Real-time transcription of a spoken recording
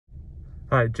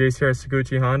Hi, Jace here at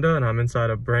Saguchi Honda, and I'm inside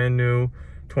a brand new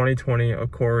 2020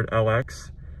 Accord LX.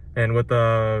 And with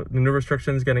the new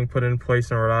restrictions getting put in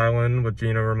place in Rhode Island, with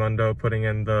Gina Raimondo putting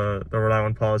in the Rhode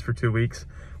Island pause for 2 weeks,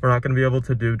 we're not going to be able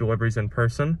to do deliveries in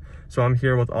person. So I'm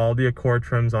here with all the Accord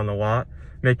trims on the lot,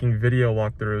 making video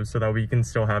walkthroughs so that we can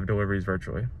still have deliveries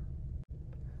virtually.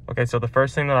 Okay, so the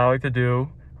first thing that I like to do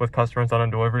with customers on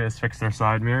a delivery is fix their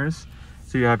side mirrors.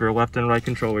 So you have your left and right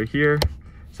controller here.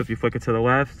 So if you flick it to the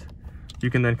left, you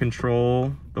can then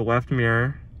control the left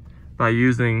mirror by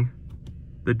using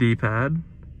the D-pad.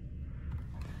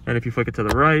 And if you flick it to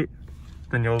the right,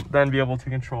 then you'll then be able to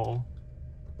control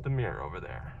the mirror over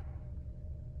there.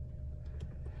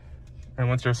 And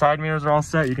once your side mirrors are all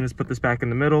set, you can just put this back in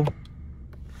the middle.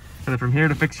 And then from here,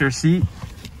 to fix your seat,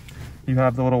 you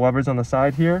have the little levers on the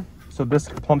side here. So this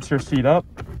pumps your seat up,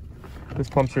 this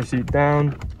pumps your seat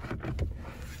down,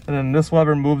 and then this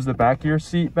lever moves the back of your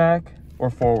seat back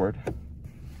or forward.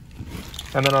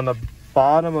 And then on the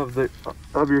bottom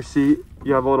of your seat,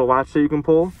 you have a little latch that you can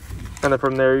pull, and then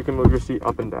from there you can move your seat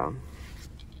up and down.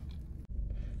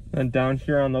 And down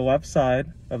here on the left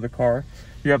side of the car,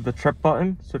 you have the trip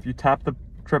button. So if you tap the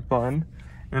trip button,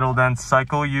 it'll then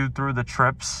cycle you through the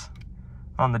trips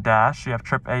on the dash. You have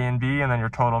trip A and B, and then your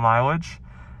total mileage.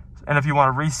 And if you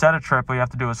want to reset a trip, what you have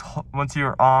to do is, once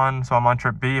you're on, so I'm on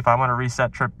trip B, if I want to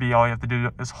reset trip B, all you have to do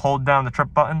is hold down the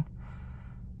trip button,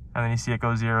 and then you see it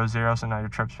go 0, 0, so now your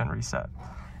trip's been reset.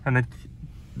 And then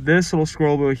this little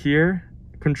scroll wheel here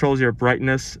controls your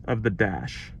brightness of the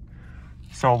dash.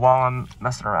 So while I'm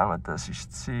messing around with this, you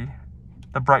should see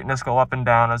the brightness go up and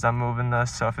down as I'm moving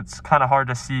this. So if it's kind of hard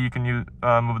to see, you can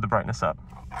move the brightness up.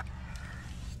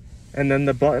 And then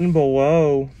the button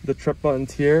below the trip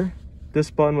buttons here,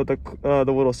 this button with the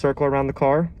little circle around the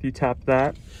car, if you tap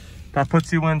that, that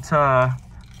puts you into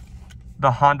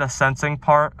the Honda sensing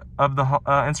part of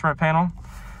the instrument panel.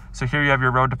 So here you have your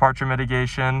road departure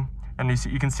mitigation, and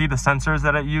you can see the sensors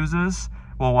that it uses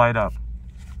will light up.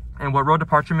 And what road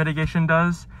departure mitigation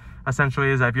does essentially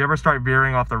is that if you ever start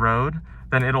veering off the road,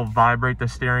 then it'll vibrate the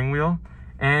steering wheel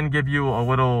and give you a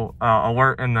little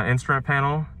alert in the instrument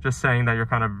panel, just saying that you're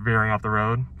kind of veering off the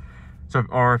road. So,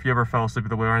 or if you ever fell asleep at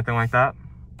the wheel or anything like that.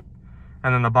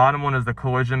 And then the bottom one is the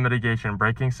collision mitigation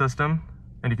braking system.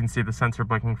 And you can see the sensor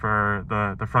blinking for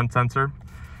the front sensor.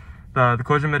 The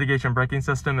collision mitigation braking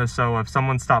system is so if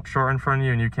someone stops short in front of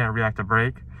you and you can't react to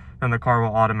brake, then the car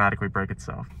will automatically brake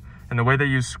itself. And the way that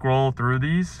you scroll through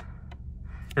these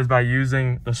is by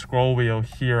using the scroll wheel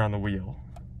here on the wheel.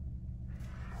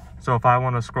 So if I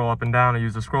want to scroll up and down, I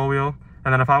use the scroll wheel.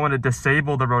 And then if I want to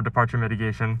disable the road departure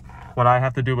mitigation, what I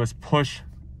have to do is push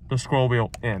the scroll wheel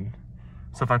in.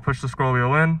 So if I push the scroll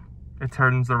wheel in, it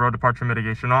turns the road departure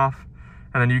mitigation off.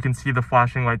 And then you can see the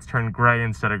flashing lights turn gray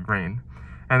instead of green.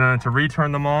 And then to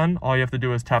return them on, all you have to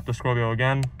do is tap the scroll wheel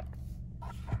again.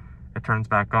 It turns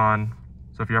back on.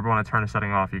 So if you ever want to turn a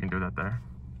setting off, you can do that there.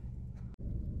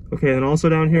 Okay, and also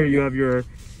down here, you have your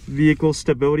vehicle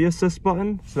stability assist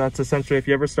button. So that's essentially if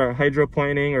you ever start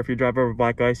hydroplaning or if you drive over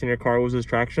black ice and your car loses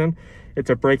traction, it's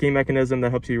a braking mechanism that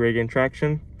helps you regain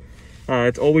traction.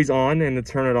 It's always on, and to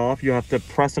turn it off, you have to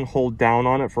press and hold down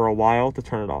on it for a while to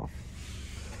turn it off.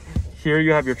 Here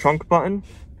you have your trunk button.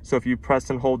 So if you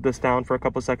press and hold this down for a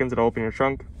couple seconds, it'll open your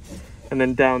trunk. And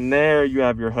then down there, you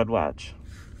have your hood latch.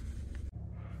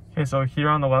 Okay, so here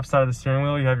on the left side of the steering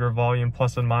wheel, you have your volume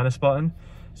plus and minus button.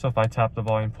 So if I tap the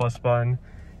volume plus button,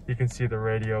 you can see the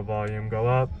radio volume go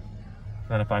up.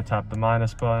 Then if I tap the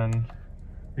minus button,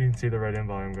 you can see the radio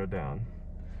volume go down.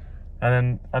 And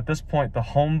then at this point, the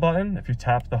home button, if you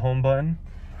tap the home button,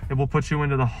 it will put you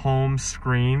into the home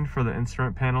screen for the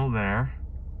instrument panel there.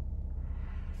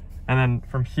 And then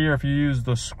from here, if you use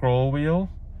the scroll wheel,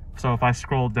 so if I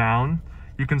scroll down,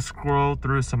 you can scroll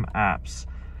through some apps.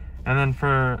 And then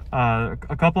for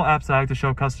a couple apps that I like to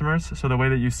show customers, so the way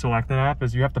that you select an app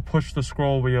is you have to push the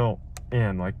scroll wheel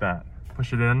in like that.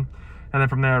 Push it in, and then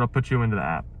from there it'll put you into the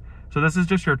app. So this is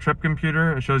just your trip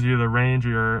computer. It shows you the range,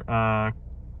 your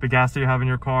the gas that you have in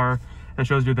your car. It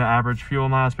shows you the average fuel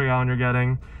miles per gallon you're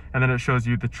getting, and then it shows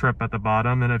you the trip at the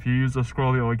bottom. And if you use the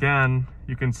scroll wheel again,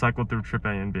 you can cycle through trip A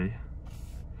and B.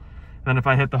 Then if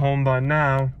I hit the home button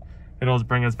now, it'll just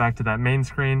bring us back to that main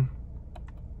screen.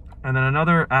 And then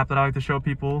another app that I like to show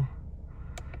people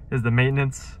is the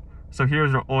maintenance. So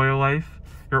here's your oil life.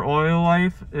 Your oil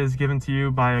life is given to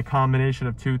you by a combination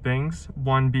of two things.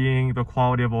 One being the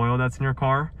quality of oil that's in your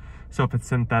car. So if it's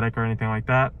synthetic or anything like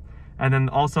that. And then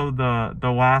also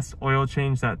the last oil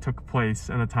change that took place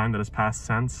and the time that has passed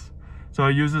since. So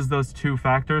it uses those two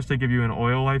factors to give you an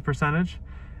oil life percentage.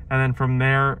 And then from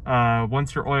there,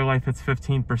 once your oil life hits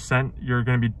 15%, you're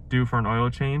going to be due for an oil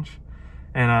change.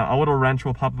 And a little wrench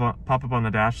will pop up on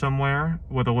the dash somewhere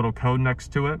with a little code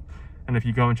next to it. And if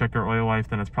you go and check your oil life,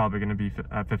 then it's probably going to be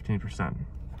at 15%.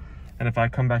 And if I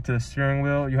come back to the steering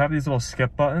wheel, you have these little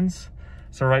skip buttons.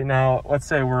 So right now, let's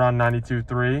say we're on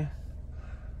 92.3.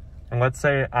 And let's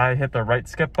say I hit the right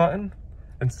skip button.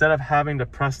 Instead of having to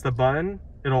press the button,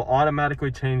 it'll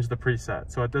automatically change the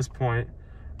preset. So at this point,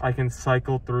 I can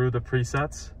cycle through the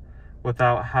presets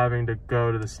without having to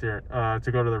go to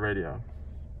the radio.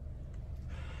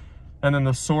 And then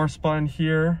the source button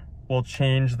here will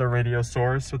change the radio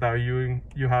source without you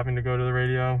having to go to the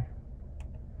radio.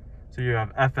 So you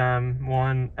have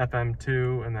FM1,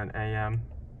 FM2, and then AM.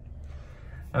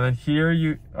 And then here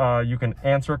you can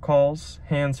answer calls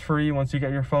hands-free once you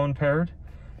get your phone paired,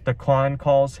 decline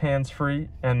calls hands-free,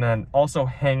 and then also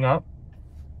hang up.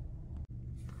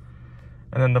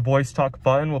 And then the voice talk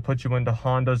button will put you into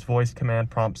Honda's voice command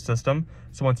prompt system.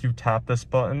 So once you tap this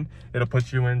button, it'll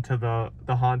put you into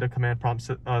the Honda command prompt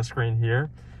screen here.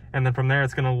 And then from there,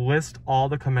 it's gonna list all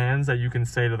the commands that you can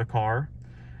say to the car.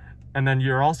 And then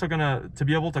you're also to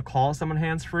be able to call someone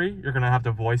hands-free, you're gonna have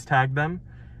to voice tag them.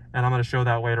 And I'm gonna show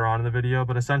that later on in the video.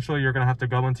 But essentially, you're gonna have to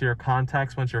go into your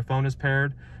contacts once your phone is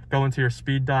paired, go into your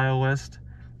speed dial list,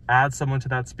 add someone to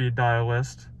that speed dial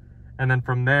list. And then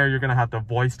from there, you're gonna have to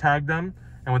voice tag them.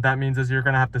 And what that means is you're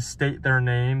gonna have to state their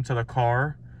name to the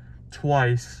car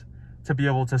twice to be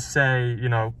able to say, you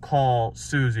know, call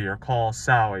Susie or call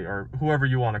Sally or whoever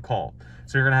you wanna call.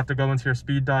 So you're gonna have to go into your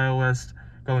speed dial list,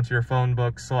 go into your phone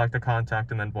book, select a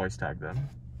contact, and then voice tag them.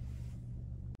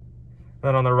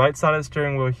 Then on the right side of the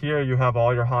steering wheel here, you have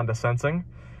all your Honda sensing.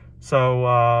 So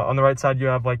on the right side, you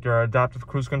have like your adaptive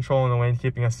cruise control and the lane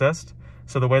keeping assist.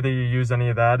 So the way that you use any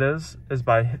of that is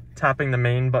by tapping the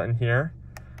main button here.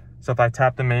 So if I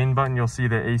tap the main button, you'll see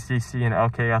the ACC and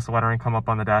LKAS lettering come up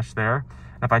on the dash there.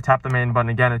 And if I tap the main button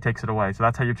again, it takes it away. So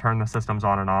that's how you turn the systems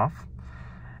on and off.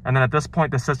 And then at this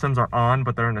point, the systems are on,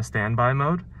 but they're in a standby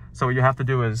mode. So what you have to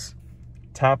do is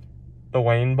tap the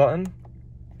lane button.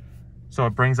 So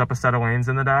it brings up a set of lanes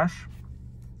in the dash.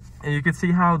 And you can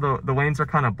see how the lanes are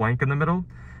kind of blank in the middle.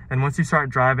 And once you start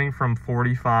driving from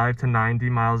 45 to 90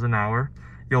 miles an hour,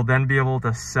 you'll then be able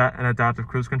to set an adaptive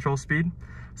cruise control speed.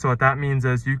 So what that means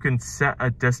is you can set a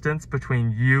distance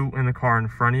between you and the car in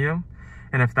front of you.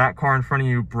 And if that car in front of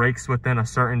you brakes within a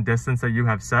certain distance that you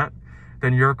have set,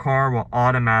 then your car will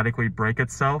automatically brake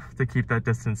itself to keep that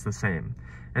distance the same.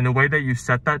 And the way that you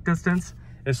set that distance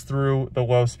is through the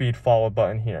low speed follow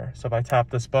button here. So if I tap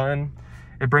this button,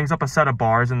 it brings up a set of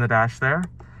bars in the dash there,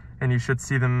 and you should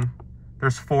see them.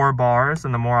 There's 4 bars,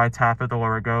 and the more I tap it, the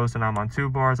lower it goes. And I'm on 2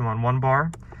 bars, I'm on 1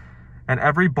 bar. And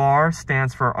every bar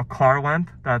stands for a car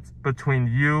length that's between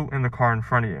you and the car in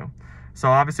front of you. So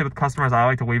obviously with customers, I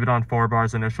like to leave it on 4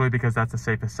 bars initially because that's the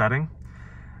safest setting.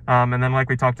 And then like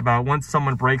we talked about, once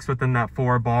someone brakes within that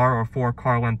 4 bar or 4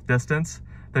 car length distance,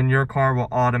 then your car will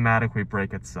automatically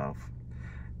brake itself.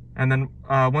 And then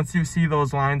once you see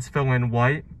those lines fill in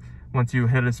white, once you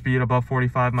hit a speed above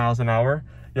 45 miles an hour,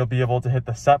 you'll be able to hit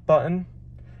the set button.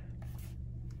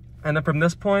 And then from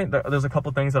this point, there's a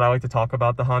couple things that I like to talk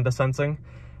about the Honda sensing.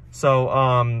 So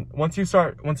once you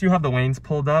have the lanes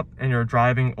pulled up and you're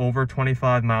driving over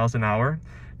 25 miles an hour,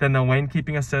 then the lane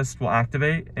keeping assist will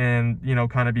activate and, you know,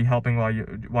 kind of be helping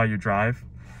while you drive.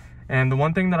 And the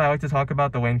one thing that I like to talk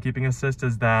about the lane keeping assist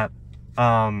is that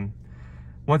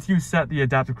once you set the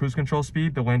adaptive cruise control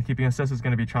speed, the lane keeping assist is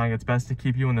going to be trying its best to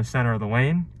keep you in the center of the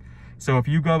lane. So if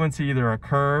you go into either a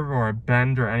curve or a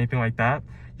bend or anything like that,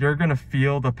 you're going to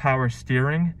feel the power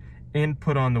steering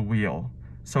input on the wheel.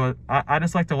 So I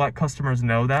just like to let customers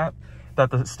know that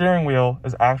the steering wheel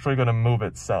is actually going to move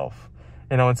itself.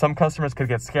 You know, and some customers could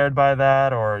get scared by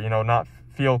that or, you know, not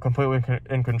feel completely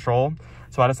in control.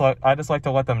 So I just like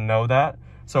to let them know that.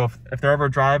 So if they're ever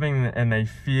driving and they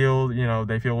feel, you know,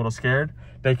 they feel a little scared,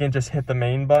 they can just hit the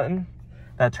main button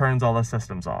that turns all the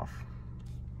systems off.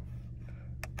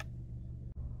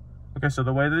 Okay, so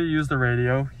the way that you use the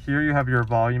radio, here you have your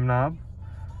volume knob.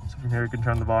 So from here you can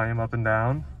turn the volume up and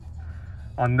down.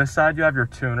 On this side you have your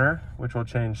tuner, which will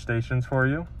change stations for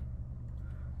you.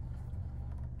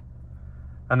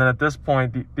 And then at this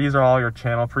point, these are all your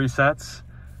channel presets.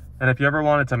 And if you ever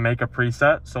wanted to make a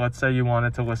preset, so let's say you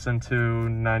wanted to listen to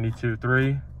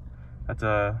 92.3, that's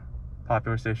a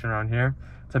popular station around here.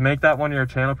 To make that one of your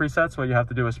channel presets, what you have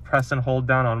to do is press and hold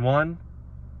down on 1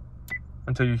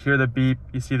 until you hear the beep,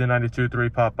 you see the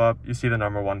 92.3 pop up, you see the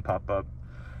number 1 pop up.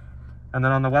 And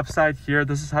then on the left side here,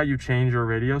 this is how you change your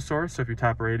radio source. So if you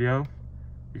tap radio,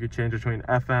 you can change between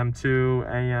FM2,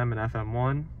 AM, and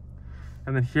FM1.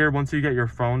 And then here, once you get your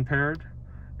phone paired,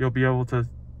 you'll be able to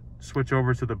switch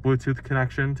over to the Bluetooth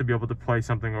connection to be able to play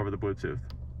something over the Bluetooth.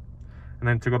 And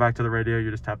then to go back to the radio, you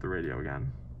just tap the radio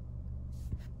again.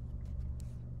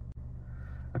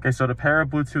 Okay, so to pair a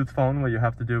Bluetooth phone, what you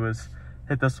have to do is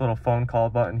hit this little phone call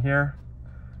button here.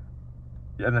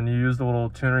 And then you use the little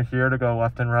tuner here to go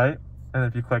left and right. And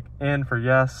if you click in for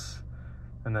yes,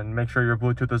 and then make sure your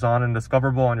Bluetooth is on and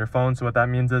discoverable on your phone. So what that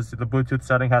means is the Bluetooth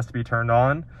setting has to be turned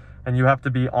on, and you have to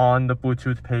be on the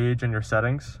Bluetooth page in your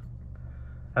settings.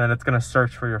 And then it's going to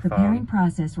search for your phone. The pairing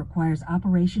process requires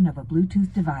operation of a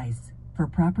Bluetooth device. For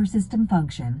proper system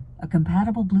function, a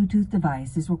compatible Bluetooth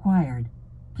device is required.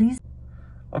 Please.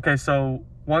 Okay, so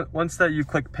once that you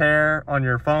click pair on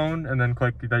your phone and then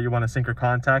click that you want to sync your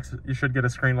contacts, you should get a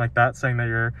screen like that saying that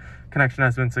your connection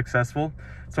has been successful.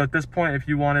 So at this point, if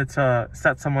you wanted to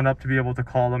set someone up to be able to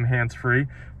call them hands-free,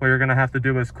 what you're going to have to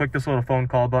do is click this little phone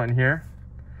call button here,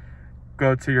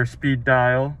 go to your speed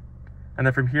dial, and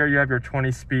then from here you have your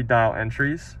 20 speed dial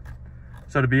entries.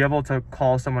 So to be able to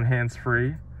call someone hands-free,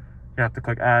 you have to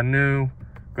click add new,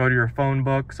 go to your phone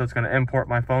book. So it's going to import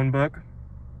my phone book.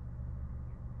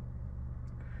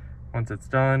 Once it's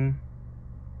done,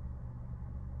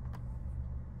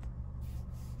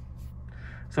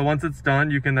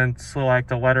 you can then select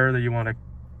a letter that you want to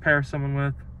pair someone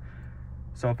with.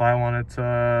 So if I wanted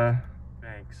to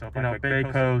bank, so if I click Bay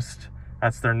Coast,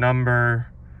 that's their number.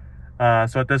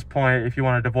 So at this point, if you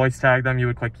wanted to voice tag them, you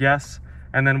would click yes.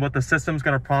 And then what the system's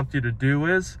going to prompt you to do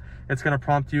is, it's going to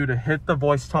prompt you to hit the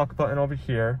voice talk button over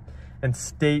here and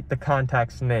state the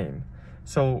contact's name.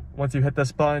 So once you hit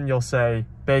this button, you'll say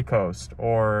Bay Coast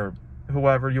or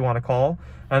whoever you want to call.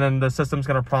 And then the system's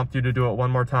going to prompt you to do it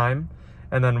one more time.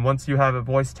 And then once you have it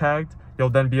voice tagged, you'll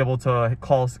then be able to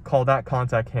call that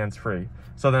contact hands-free.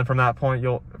 So then from that point,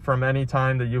 from any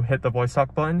time that you hit the voice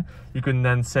talk button, you can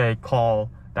then say call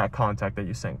that contact that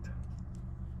you synced.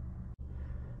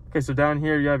 Okay, so down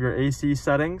here you have your AC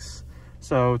settings.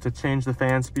 So to change the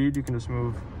fan speed, you can just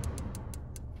move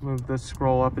this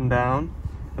scroll up and down.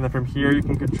 And then from here, you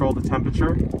can control the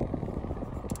temperature.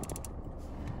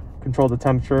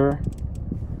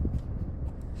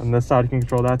 On this side, you can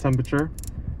control that temperature.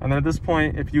 And then at this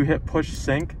point, if you hit push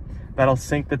sync, that'll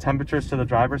sync the temperatures to the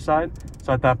driver's side.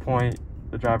 So at that point,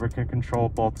 the driver can control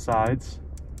both sides.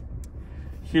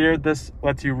 Here, this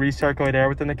lets you recirculate air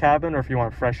within the cabin, or if you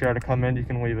want fresh air to come in, you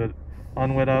can leave it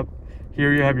unlit up.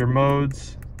 Here you have your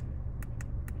modes.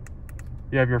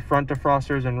 You have your front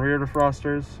defrosters and rear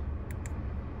defrosters.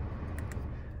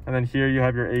 And then here you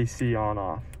have your AC on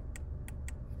off.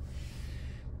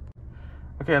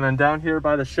 Okay, and then down here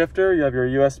by the shifter, you have your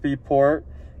USB port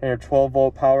and your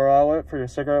 12-volt power outlet for your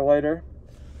cigarette lighter.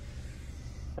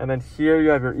 And then here you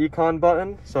have your econ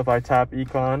button. So if I tap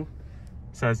econ, it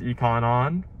says econ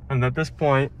on. And at this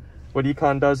point, what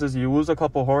econ does is you lose a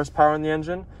couple horsepower in the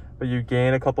engine, but you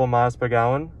gain a couple miles per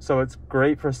gallon. So it's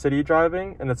great for city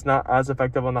driving, and it's not as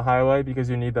effective on the highway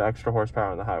because you need the extra horsepower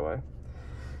on the highway.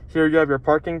 Here you have your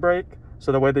parking brake.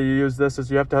 So the way that you use this is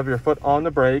you have to have your foot on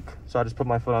the brake. So I just put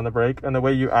my foot on the brake, and the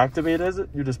way you activate is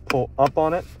you just pull up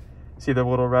on it. See the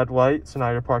little red light? So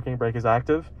now your parking brake is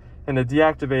active. And to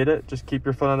deactivate it, just keep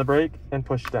your foot on the brake and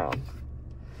push down.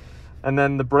 And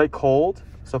then the brake hold.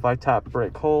 So if I tap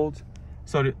brake hold,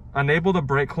 so to enable the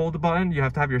brake hold button, you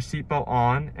have to have your seatbelt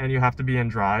on and you have to be in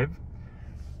drive.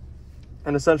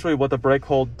 And essentially what the brake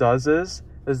hold does is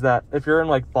that if you're in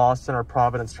like Boston or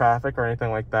Providence traffic or anything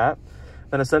like that,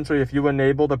 then essentially if you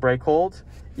enable the brake hold,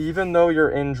 even though you're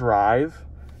in drive,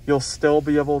 you'll still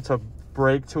be able to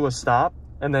brake to a stop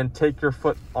and then take your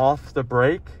foot off the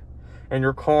brake and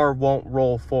your car won't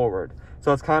roll forward.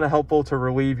 So it's kind of helpful to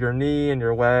relieve your knee and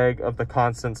your leg of the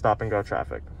constant stop and go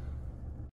traffic.